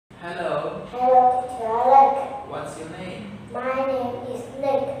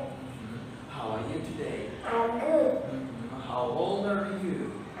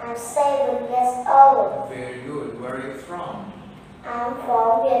I'm 7 years old. Very good. Where are you from? I'm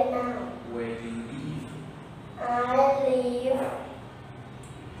from Vietnam. Where do you live? I live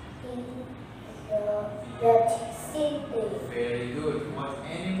in the Viet city. Very good. What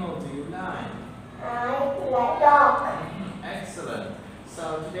animal do you like? I like dog. Excellent.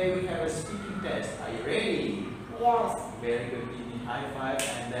 So today we have a speaking test. Are you ready? Yes. Very good. Give me high five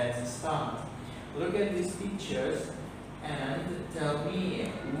and let's start. Look at these pictures and tell me,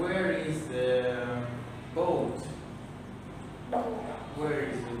 where is the boat? Where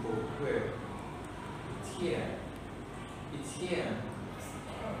is the boat? Where? It's here. It's here.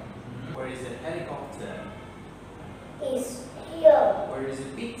 Where is the helicopter? It's here. Where is the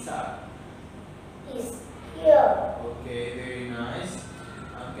pizza? It's here. Okay, very nice.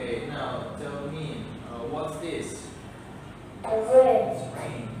 Okay, now tell me, what's this? The rain. It's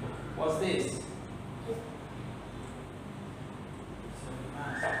rain. What's this?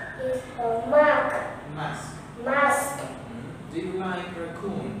 It's a mark. Mask. Mask. Do you like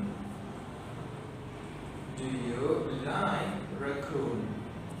raccoon? Do you like raccoon?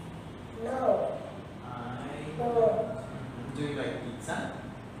 No. No. Do you like pizza?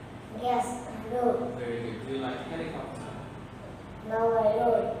 Yes, I do. Very good. Do you like helicopter? No, I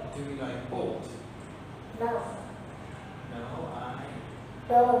don't. Do you like boat? No. No, I.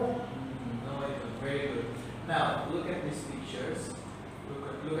 Don't. No, I don't. Very good. Now look at these pictures.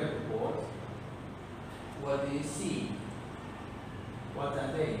 Look at the board. What do you see? What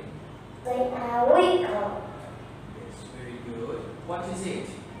are they? They are vehicle. Yes, very good. What is it?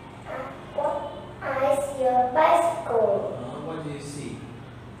 I see a bicycle. What do you see?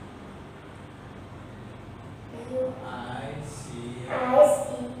 I see. I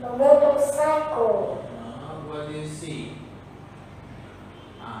see a motorcycle. What do you see?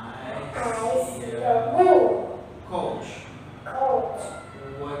 I see see a bull. coach. Coach.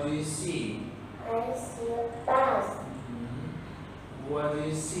 What do you see? I see a bus. What do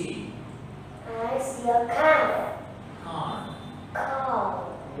you see? I see a car. Car. Car.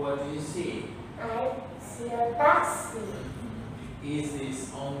 What do you see? I see a taxi. Is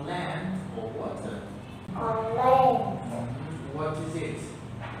this on land or water? On land. What is it?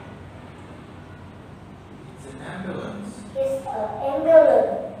 It's an ambulance. It's an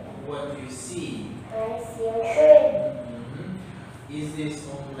ambulance. What do you see? I see a train. Is this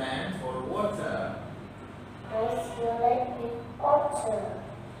on land or water? I see a electric water.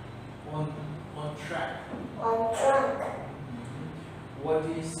 On track. On track. What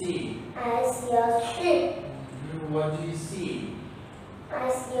do you see? I see a ship. What do you see? I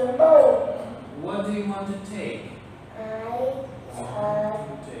see a boat. What do you want to take? I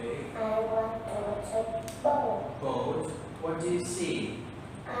want to take boat. Boat. What do you see?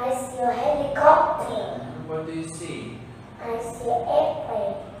 I see a helicopter. What do you see? I see an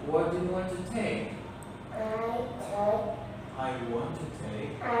airplane. What do you want to take? I want to take want to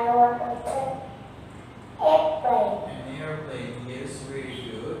take airplane. an airplane. Yes, very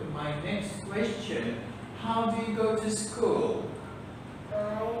good. My next question, how do you go to school?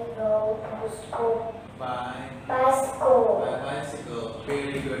 I go to school By bicycle. bicycle.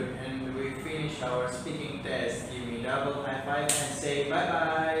 Very good. And we finish our speaking test. Give me double high five and say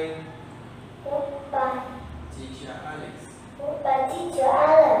bye-bye. Goodbye. Teacher Alex. Goodbye, teacher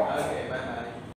Alan. Okay, bye-bye.